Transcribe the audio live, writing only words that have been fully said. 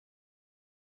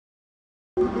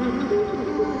Oh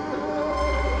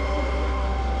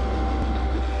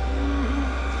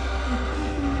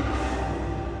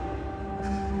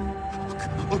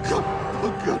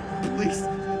God, please.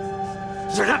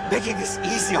 You're not making this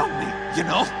easy on me, you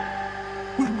know?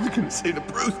 What am I gonna say to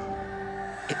Bruce?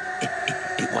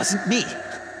 It wasn't me.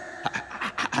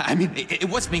 I mean, it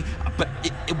was me, but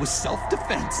it was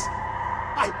self-defense.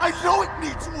 I know it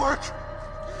needs work.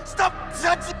 Stop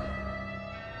judging.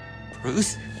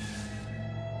 Bruce,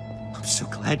 I'm so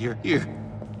glad you're here.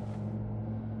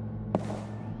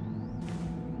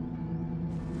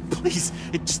 Please,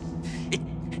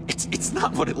 it's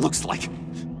not what it looks like.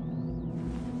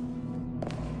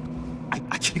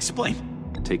 I can explain.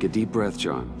 Take a deep breath,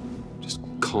 John. Just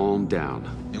calm down.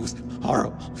 It was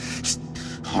horrible. Just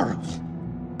horrible.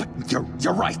 But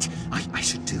you're right. I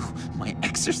should do my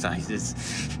exercises.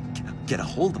 Get a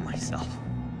hold of myself.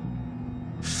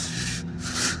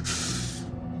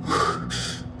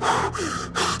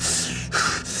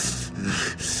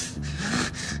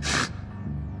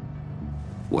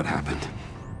 What happened?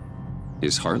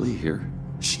 Is Harley here?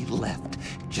 She left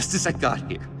just as I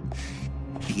got here.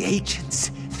 The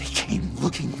agents, they came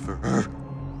looking for her.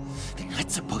 They're not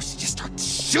supposed to just start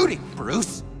shooting,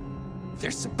 Bruce.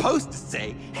 They're supposed to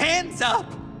say, hands up!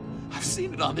 I've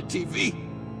seen it on the TV.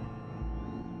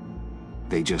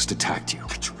 They just attacked you.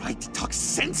 I tried to talk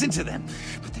sense into them,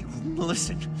 but they wouldn't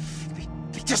listen.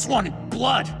 They just wanted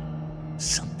blood.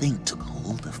 Something took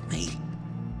hold of me.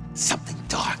 Something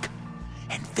dark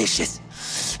and vicious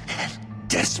and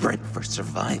desperate for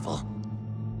survival.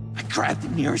 I grabbed the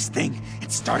nearest thing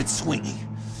and started swinging.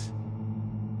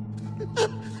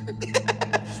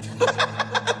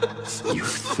 You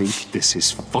think this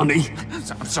is funny?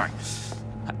 I'm sorry.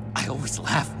 I always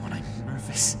laugh when I'm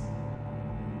nervous.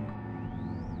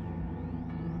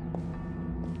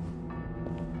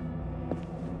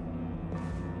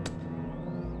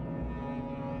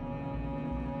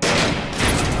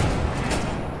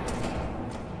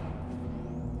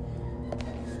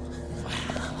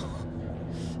 Wow.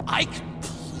 I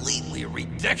completely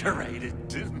redecorated,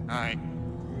 didn't I?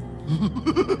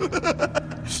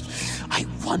 I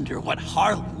wonder what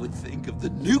Harley would think of the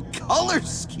new color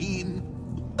scheme.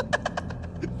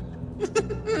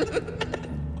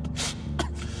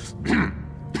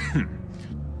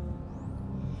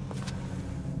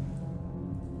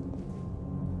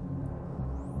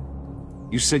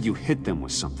 You said you hit them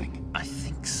with something. I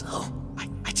think so.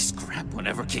 I just grabbed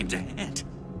whatever came to hand.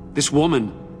 This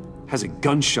woman has a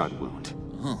gunshot wound.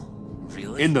 Oh,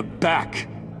 really? In the back.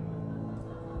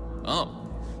 Oh,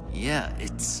 yeah,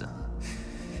 it's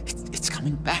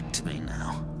coming back to me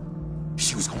now.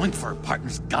 She was going for her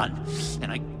partner's gun,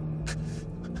 and I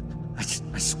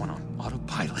just went on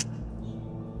autopilot.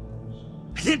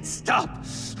 I didn't stop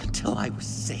until I was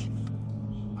safe.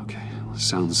 Okay,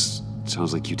 sounds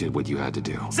like you did what you had to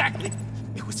do. Exactly.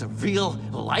 It was a real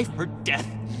life or death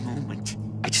moment.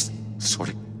 I just sort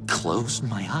of closed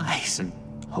my eyes and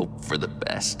hoped for the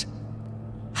best.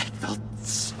 I felt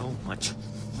so much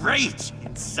rage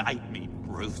inside me,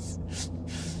 Bruce.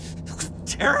 It was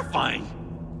terrifying.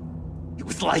 It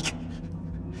was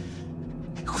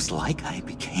like I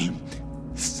became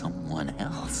someone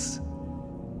else.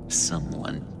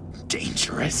 Someone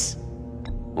dangerous.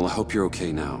 Well, I hope you're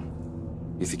okay now.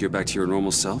 You think you're back to your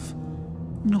normal self?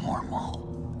 Normal?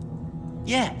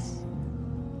 Yes.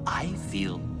 I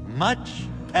feel much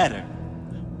better.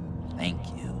 Thank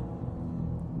you.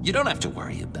 You don't have to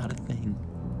worry about a thing.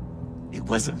 It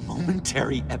was a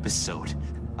momentary episode.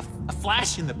 A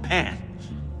flash in the pan.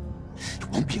 It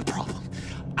won't be a problem.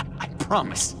 I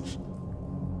promise.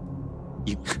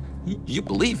 You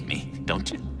believe me,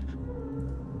 don't you?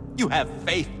 You have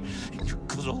faith in your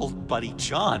good old buddy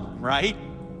John, right?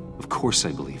 Of course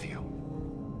I believe you.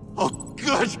 Oh,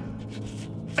 good.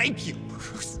 Thank you,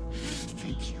 Bruce.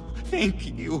 Thank you. Thank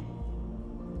you.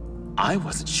 I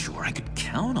wasn't sure I could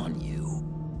count on you.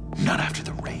 Not after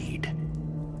the raid.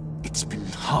 It's been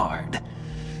hard,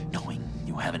 knowing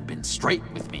you haven't been straight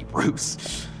with me,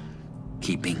 Bruce.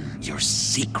 Keeping your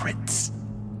secrets.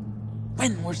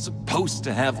 When we're supposed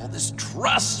to have all this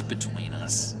trust between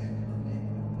us.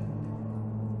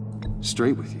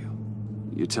 Straight with you?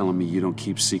 You're telling me you don't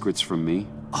keep secrets from me?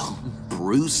 Oh,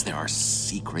 Bruce, there are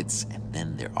secrets, and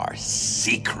then there are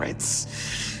secrets.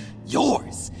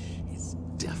 Yours is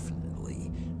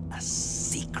definitely a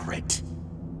secret.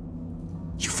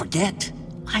 You forget,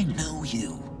 I know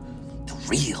you. The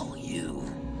real you.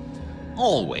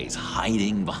 Always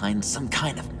hiding behind some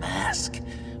kind of mask.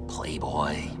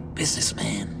 Playboy,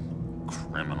 businessman,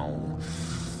 criminal,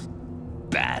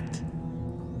 bad.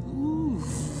 Ooh.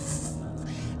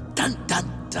 Dun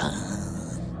dun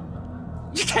dun.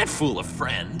 You can't fool a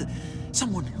friend.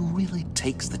 Someone who really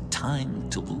takes the time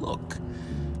to look.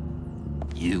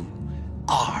 You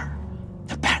are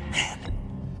the Batman.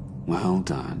 Well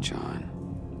done, John.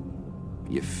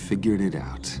 You figured it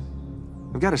out.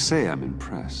 I've got to say, I'm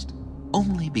impressed.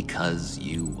 Only because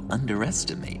you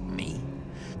underestimate me.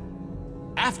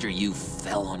 After you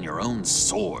fell on your own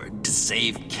sword to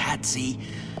save Katzy,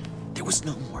 there was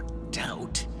no more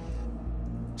doubt.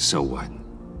 So what?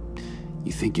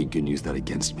 You think you can use that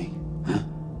against me? Huh?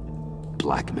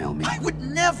 Blackmail me? I would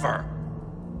never!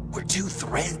 We're two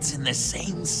threads in the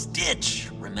same stitch,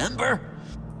 remember?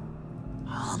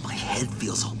 Oh, my head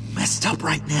feels all messed up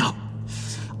right now.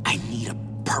 I need a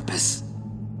purpose.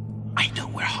 I know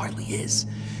where Harley is.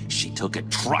 She took a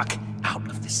truck out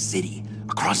of the city,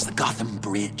 across the Gotham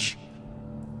Bridge.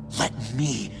 Let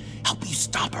me help you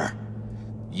stop her.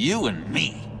 You and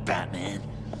me, Batman,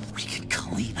 we can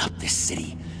clean up this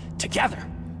city together.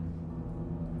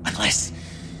 Unless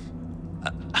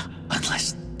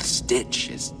the Stitch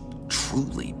is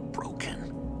truly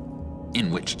broken. In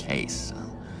which case,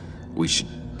 we should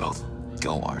both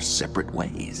go our separate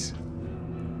ways.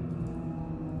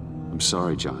 I'm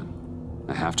sorry, John.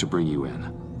 I have to bring you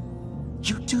in.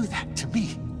 You do that to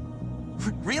me?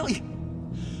 Really?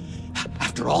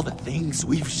 After all the things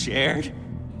we've shared?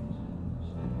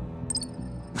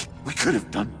 We could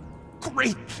have done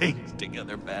great things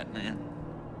together, Batman.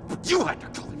 But you had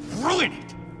to go and ruin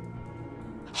it!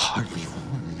 Harley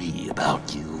warned me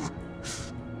about you.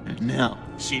 And now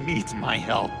she needs my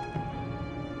help.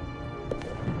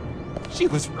 She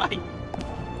was right.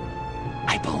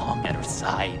 I belong at her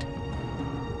side.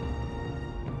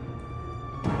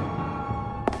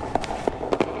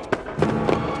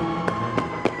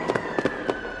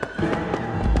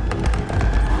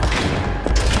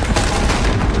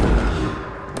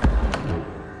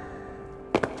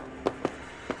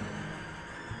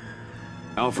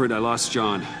 Alfred, I lost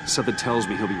John. Something tells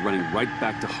me he'll be running right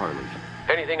back to Harley.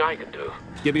 Anything I can do?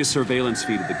 Give me a surveillance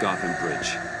feed of the Gotham Bridge.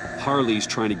 Harley's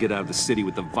trying to get out of the city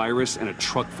with the virus and a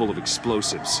truck full of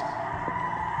explosives.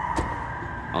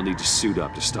 I'll need to suit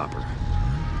up to stop her.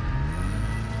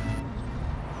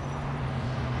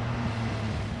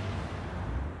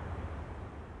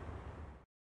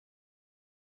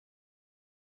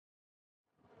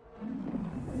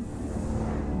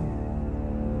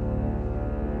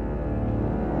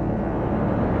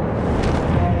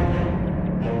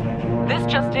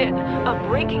 Just in, a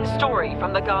breaking story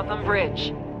from the Gotham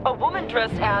Bridge. A woman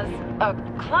dressed as a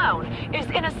clown is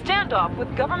in a standoff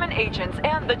with government agents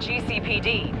and the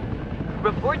GCPD.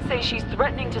 Reports say she's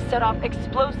threatening to set off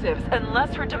explosives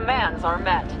unless her demands are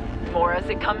met. More as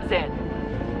it comes in.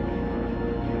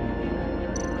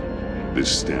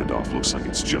 This standoff looks like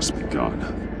it's just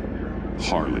begun.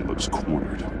 Harley looks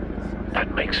cornered.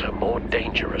 That makes her more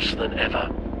dangerous than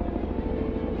ever.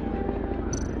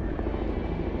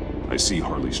 I see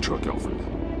Harley's truck, Alfred.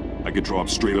 I could drop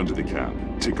straight onto the cab,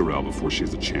 take her out before she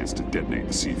has a chance to detonate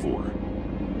the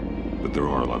C4. But there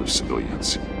are a lot of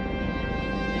civilians.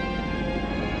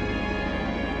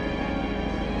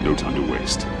 No time to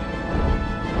waste.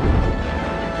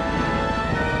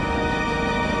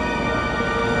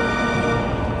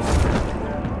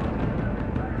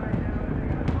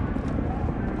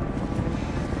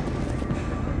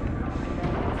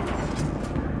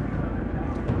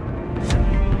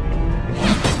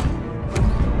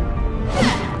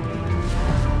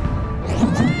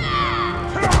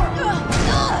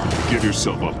 Give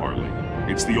yourself up, Harley.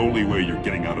 It's the only way you're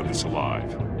getting out of this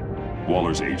alive.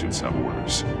 Waller's agents have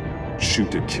orders.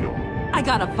 Shoot to kill. I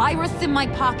got a virus in my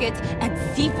pocket and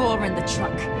C4 in the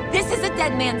truck. This is a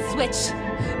dead man's switch.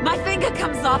 My finger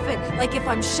comes off it, like if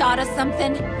I'm shot or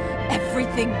something.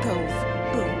 Everything goes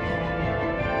boom.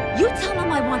 You tell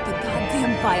him I want the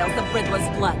goddamn vials of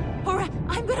Riddler's blood, or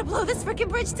I'm gonna blow this frickin'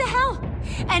 bridge to hell.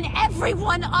 And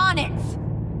everyone on it!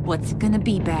 What's it gonna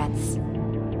be, Bats?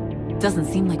 Doesn't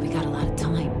seem like we got a lot of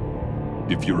time.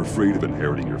 If you're afraid of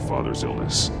inheriting your father's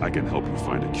illness, I can help you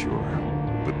find a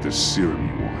cure. But this serum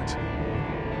you want,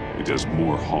 it does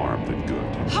more harm than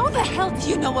good. How the hell do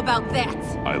you know about that?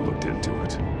 I looked into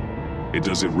it. It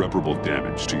does irreparable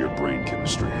damage to your brain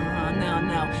chemistry. Oh, no.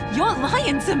 You're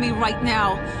lying to me right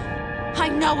now. I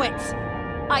know it.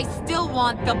 I still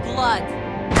want the blood.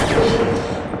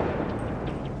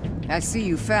 I see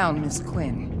you found Miss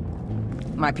Quinn.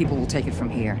 My people will take it from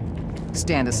here.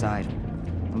 Stand aside,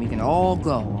 and we can all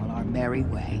go on our merry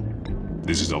way.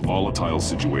 This is a volatile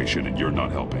situation, and you're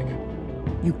not helping.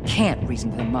 You can't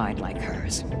reason with a mind like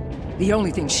hers. The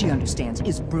only thing she understands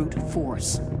is brute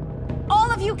force.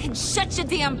 All of you can shut your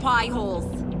damn pie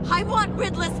holes. I want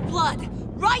Riddler's blood.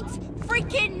 Right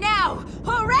freaking now,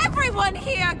 or everyone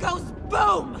here goes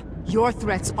boom! Your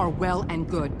threats are well and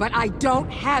good, but I don't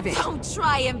have it! Don't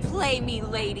try and play me,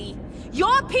 lady!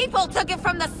 Your people took it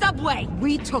from the subway!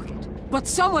 We took it, but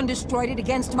someone destroyed it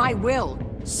against my will.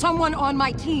 Someone on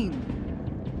my team.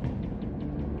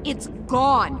 It's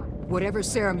gone. Whatever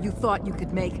serum you thought you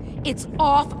could make, it's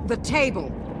off the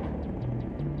table.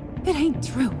 It ain't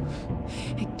true.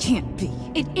 It can't be.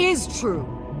 It is true.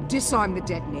 Disarm the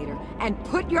detonator and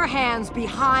put your hands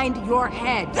behind your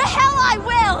head. The hell I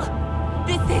will!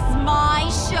 This is my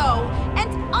show,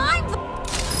 and I'm the...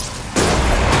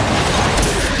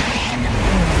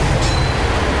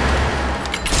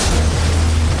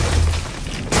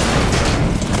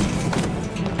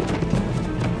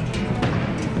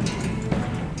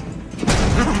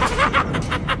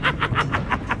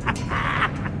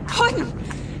 Gordon,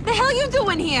 the hell you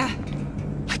doing here?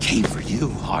 I came for you,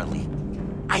 Harley.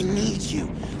 I need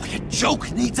you, like a joke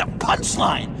needs a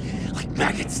punchline, like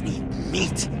maggots need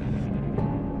meat.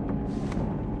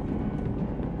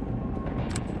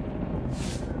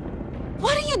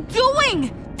 What are you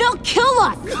doing? They'll kill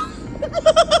us!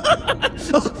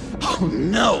 Oh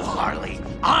no, Harley.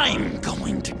 I'm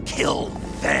going to kill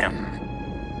them.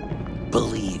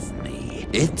 Believe me,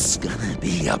 it's gonna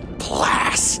be a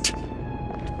blast.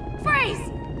 Freeze!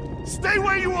 Stay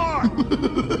where you are!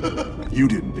 You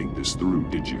didn't think this through,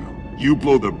 did you? You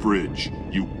blow the bridge,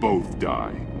 you both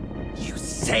die. You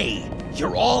say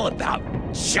you're all about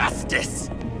justice.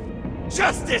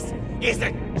 Justice is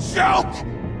a joke!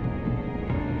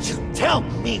 You tell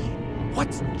me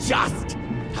what's just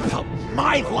about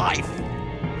my life.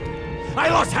 I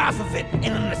lost half of it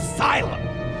in an asylum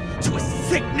to a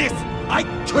sickness I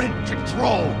couldn't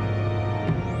control.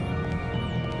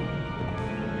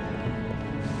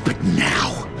 But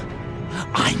now,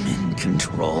 I'm in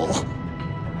control.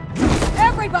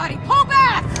 Everybody, pull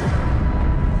back!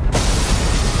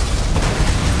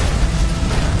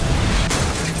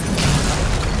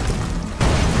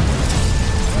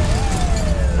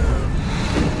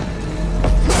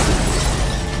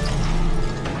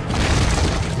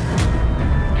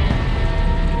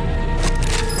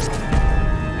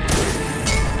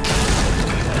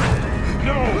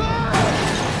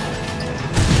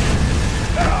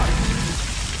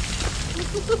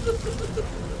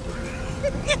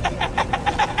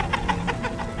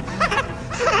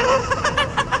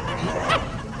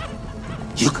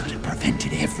 You could have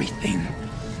prevented everything.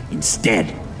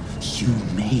 Instead, you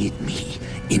made me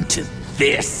into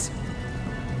this.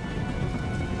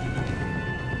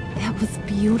 That was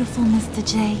beautiful, Mr.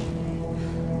 J.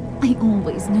 I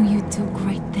always knew you'd do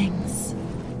great things.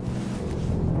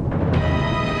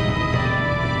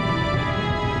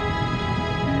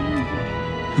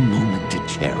 A moment to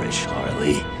cherish,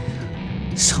 Harley.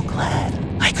 So glad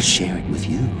I could share it with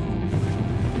you.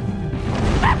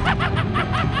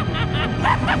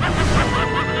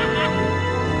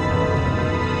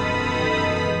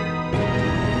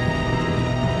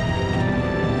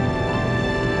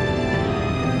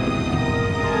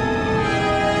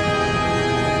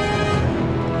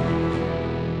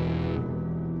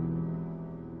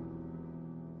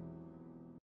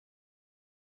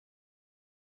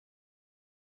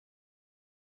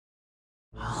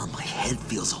 Oh, my head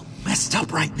feels all messed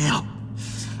up right now.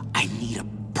 I need a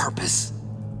purpose.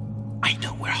 I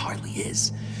know where Harley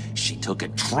is. She took a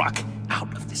truck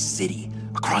out of the city,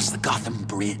 across the Gotham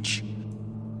Bridge.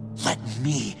 Let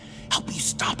me help you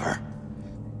stop her.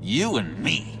 You and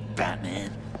me,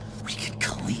 Batman. We can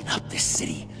clean up this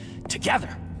city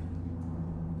together.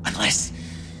 Unless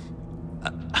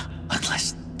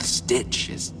the Stitch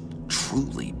is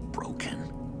truly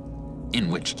broken. In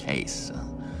which case,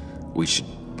 we should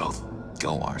both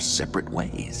go our separate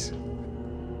ways.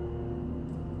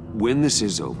 When this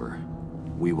is over,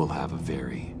 we will have a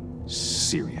very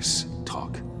serious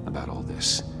talk about all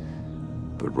this.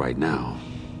 But right now,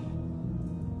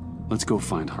 let's go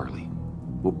find Harley.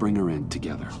 We'll bring her in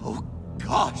together. Oh,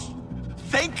 gosh.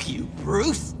 Thank you,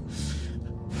 Bruce.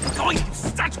 You're going to do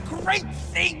such great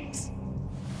things.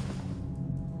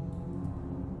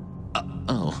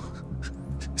 Oh.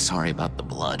 Sorry about the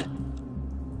blood.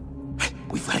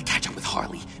 We've got to catch up with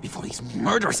Harley before these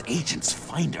murderous agents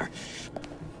find her.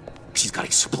 She's got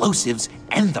explosives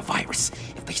and the virus.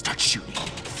 If they start shooting,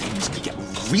 things could get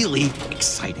really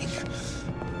exciting.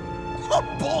 Oh,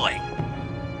 boy!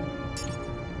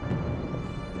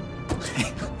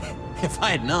 If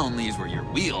I had known these were your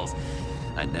wheels,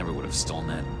 I never would have stolen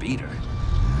that beater.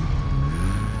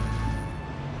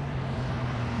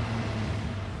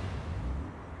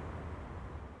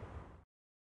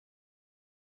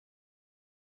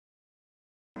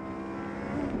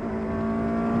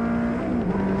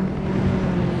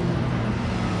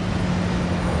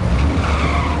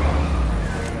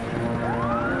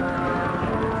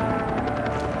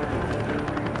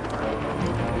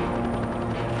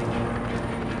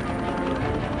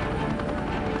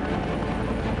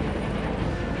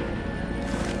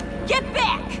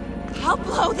 I'll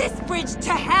blow this bridge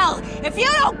to hell if you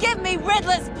don't give me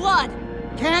Riddler's blood!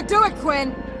 Can't do it,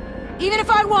 Quinn. Even if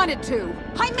I wanted to.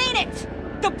 I mean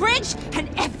it! The bridge and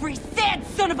every sad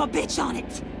son of a bitch on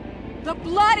it! The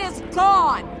blood is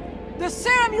gone! The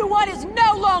serum you want is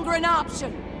no longer an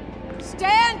option!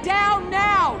 Stand down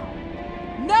now!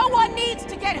 No one needs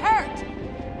to get hurt!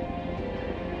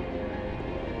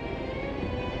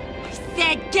 I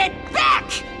said get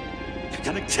back! You're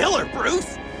gonna kill her,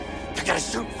 Bruce! You're gonna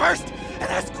shoot first and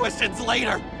ask questions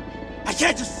later! I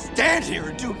can't just stand here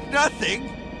and do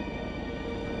nothing!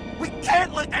 We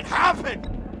can't let that happen!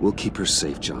 We'll keep her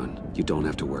safe, John. You don't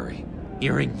have to worry.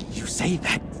 Hearing you say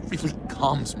that really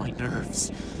calms my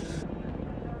nerves.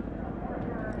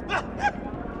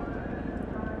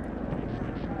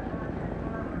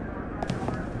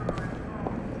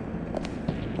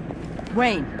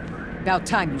 Wayne, about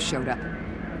time you showed up.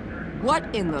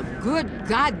 What in the good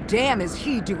goddamn is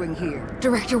he doing here?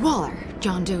 Director Waller.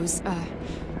 John Doe's,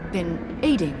 been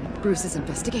aiding Bruce's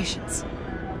investigations.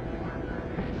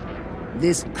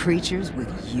 This creature's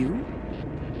with you?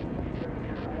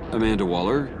 Amanda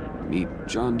Waller, meet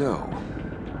John Doe.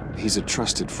 He's a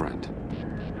trusted friend.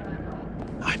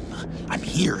 I'm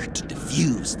here to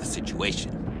defuse the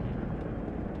situation.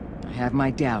 I have my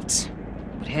doubts,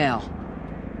 but hell.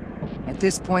 At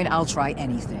this point, I'll try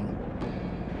anything.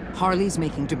 Harley's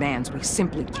making demands we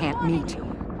simply can't meet.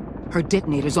 Her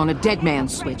detonator's on a dead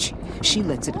man's switch. She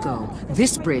lets it go.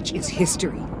 This bridge is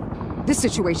history. This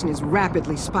situation is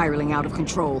rapidly spiraling out of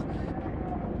control.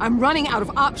 I'm running out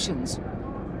of options.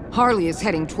 Harley is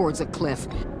heading towards a cliff.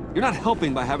 You're not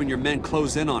helping by having your men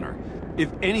close in on her. If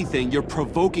anything, you're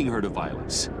provoking her to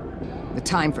violence. The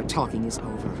time for talking is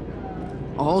over.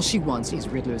 All she wants is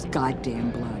Riddler's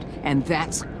goddamn blood, and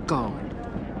that's gone.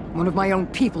 One of my own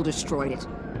people destroyed it.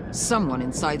 Someone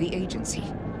inside the agency.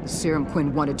 The serum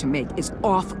Quinn wanted to make is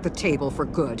off the table for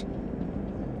good.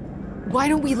 Why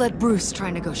don't we let Bruce try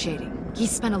negotiating?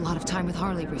 He's spent a lot of time with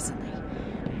Harley recently.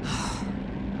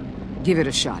 Give it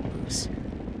a shot, Bruce.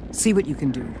 See what you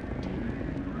can do.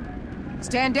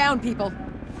 Stand down, people.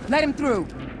 Let him through.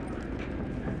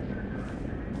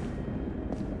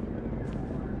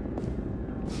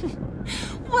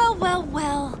 Well, well,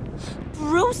 well.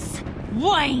 Bruce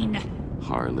Wayne!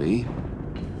 Harley?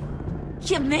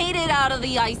 You made it out of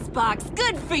the icebox.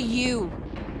 Good for you.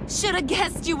 Should've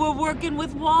guessed you were working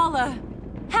with Waller.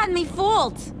 Had me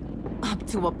fooled. Up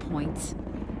to a point.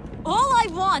 All I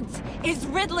want is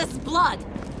Riddler's blood.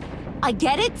 I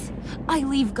get it. I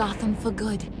leave Gotham for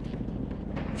good.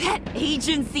 That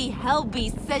agency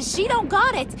hellbeast says she don't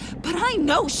got it, but I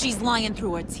know she's lying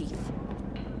through her teeth.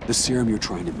 The serum you're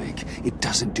trying to make, it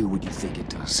doesn't do what you think it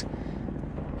does.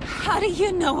 How do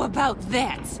you know about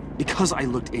that? Because I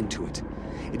looked into it.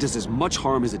 It does as much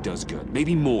harm as it does good,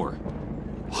 maybe more.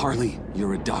 Harley,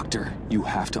 you're a doctor. You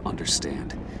have to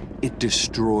understand. It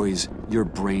destroys your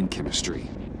brain chemistry.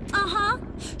 Uh-huh.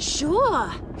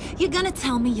 Sure. You're gonna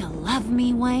tell me you love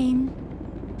me, Wayne?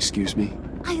 Excuse me?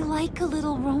 I like a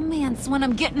little romance when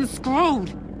I'm getting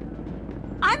screwed.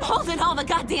 I'm holding all the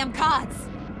goddamn cards.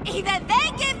 Either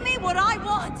they give me what I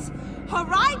want, or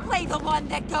I play the one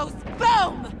that goes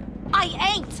boom!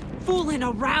 I ain't fooling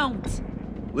around.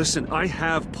 Listen, I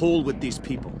have pull with these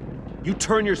people. You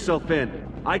turn yourself in.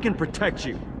 I can protect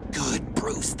you. Good,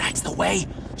 Bruce, that's the way.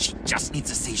 She just needs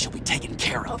to see she'll be taken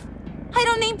care of. I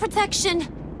don't need protection.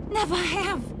 Never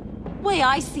have. Way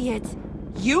I see it,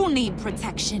 you need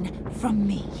protection from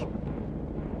me.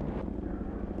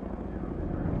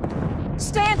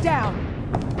 Stand down!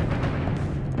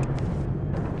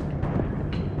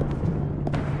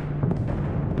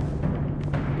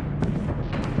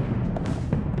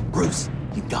 Bruce,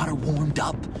 you got her warmed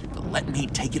up, but let me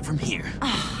take it from here.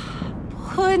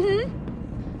 Puddin'?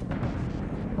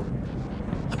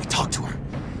 Let me talk to her.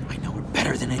 I know her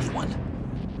better than anyone.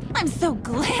 I'm so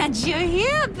glad you're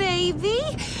here, baby.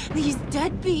 These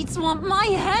deadbeats want my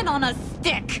head on a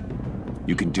stick.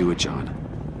 You can do it, John.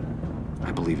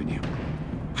 I believe in you.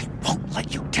 I won't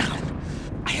let you down.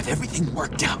 I have everything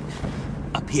worked out.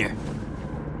 Up here.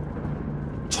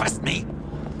 Trust me.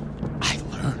 I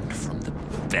learned from the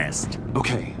best.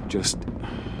 Okay, just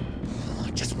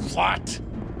Just what?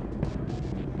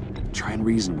 try and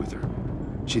reason with her.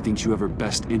 She thinks you have her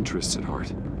best interests at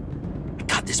heart. I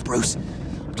got this, Bruce.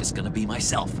 I'm just gonna be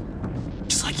myself.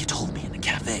 Just like you told me in the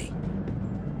cafe.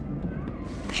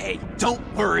 Hey, don't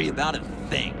worry about a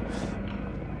thing.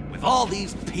 With all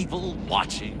these people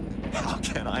watching, how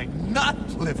can I not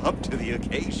live up to the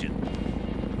occasion?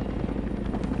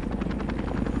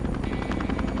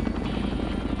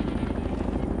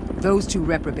 Those two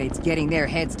reprobates getting their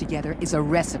heads together is a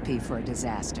recipe for a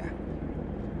disaster.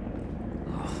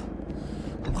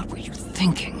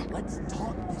 thinking?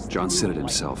 John said it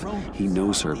himself. He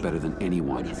knows her better than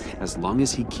anyone. As long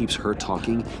as he keeps her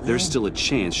talking, there's still a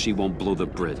chance she won't blow the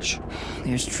bridge.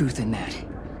 There's truth in that.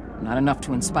 Not enough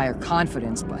to inspire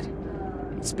confidence, but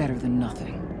it's better than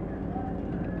nothing.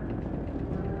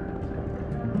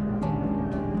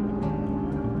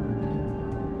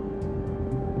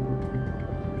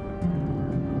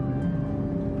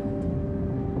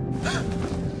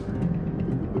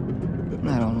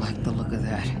 I don't like the look of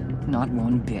that. Not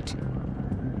one bit.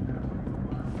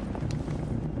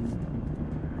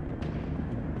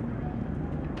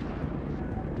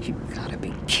 You gotta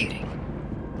be kidding.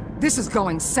 This is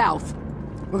going south.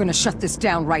 We're gonna shut this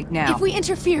down right now. If we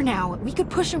interfere now, we could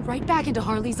push him right back into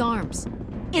Harley's arms.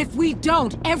 If we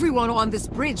don't, everyone on this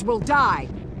bridge will die.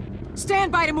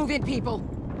 Stand by to move in, people.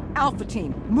 Alpha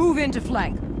team, move in to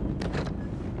flank.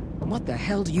 What the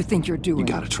hell do you think you're doing?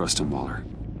 You gotta trust him, Waller.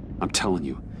 I'm telling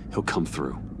you, he'll come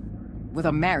through. With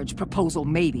a marriage proposal,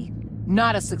 maybe.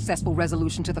 Not a successful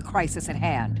resolution to the crisis at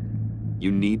hand.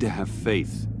 You need to have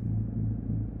faith.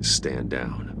 Stand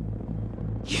down.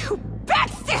 You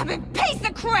backstabbing piece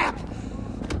of crap!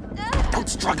 Don't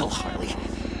struggle, Harley.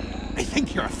 They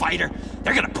think you're a fighter.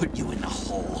 They're gonna put you in the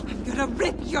hole. I'm gonna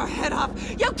rip your head off,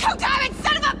 you two-diamond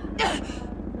son of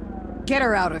a... Get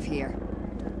her out of here.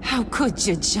 How could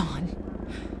you, John?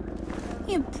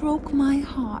 You broke my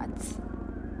heart.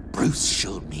 Bruce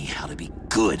showed me how to be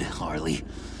good, Harley.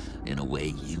 In a way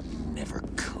you never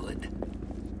could.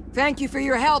 Thank you for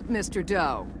your help, Mr.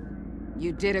 Doe.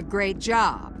 You did a great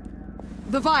job.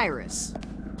 The virus,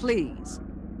 please.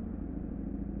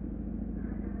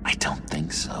 I don't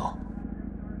think so.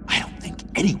 I don't think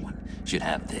anyone should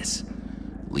have this.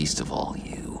 Least of all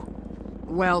you.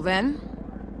 Well then,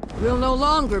 we'll no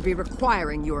longer be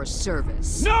requiring your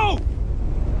service. No!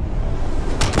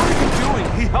 What are you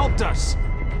doing? He helped us!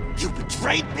 You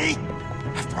betrayed me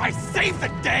after I saved the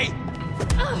day!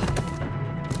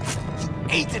 You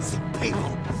agency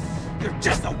people! You're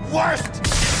just the worst!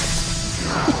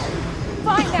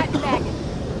 Find that maggot!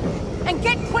 And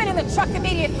get Quinn in the truck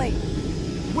immediately!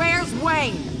 Where's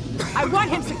Wayne? I want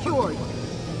him secured!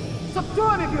 Subdue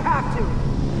him if you have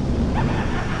to!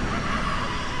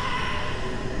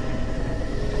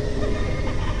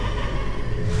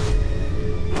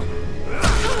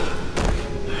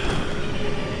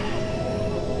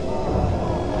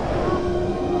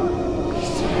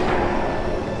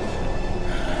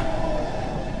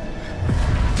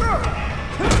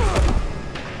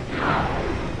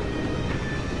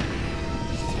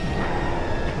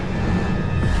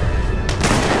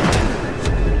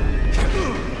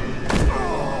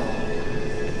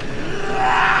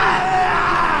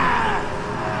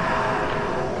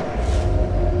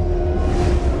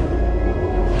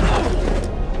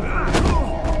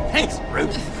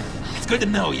 Good to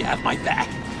know you have my back.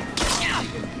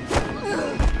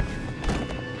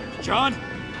 John?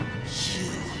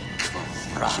 You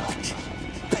corrupt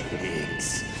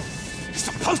pigs. You're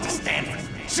supposed to stand for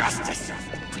justice.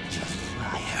 But you're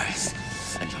liars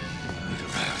and you're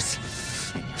murderers.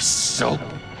 And you're so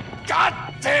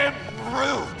goddamn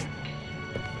rude.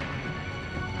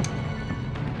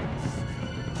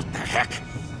 What the heck?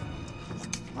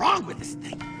 What's wrong with this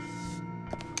thing?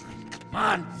 Come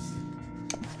on.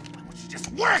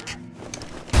 Work!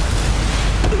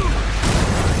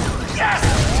 Yes!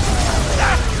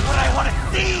 That's what I want to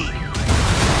see!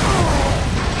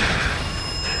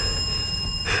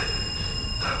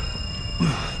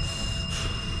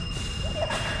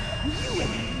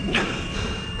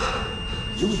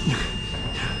 You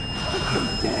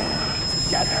stand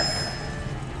together.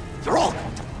 You're all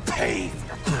going to pay for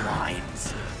your crimes.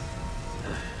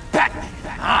 Batman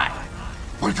and I,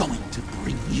 we're going to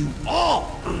bring you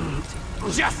all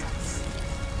to justice.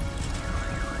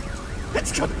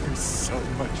 It's gonna be so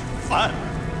much fun.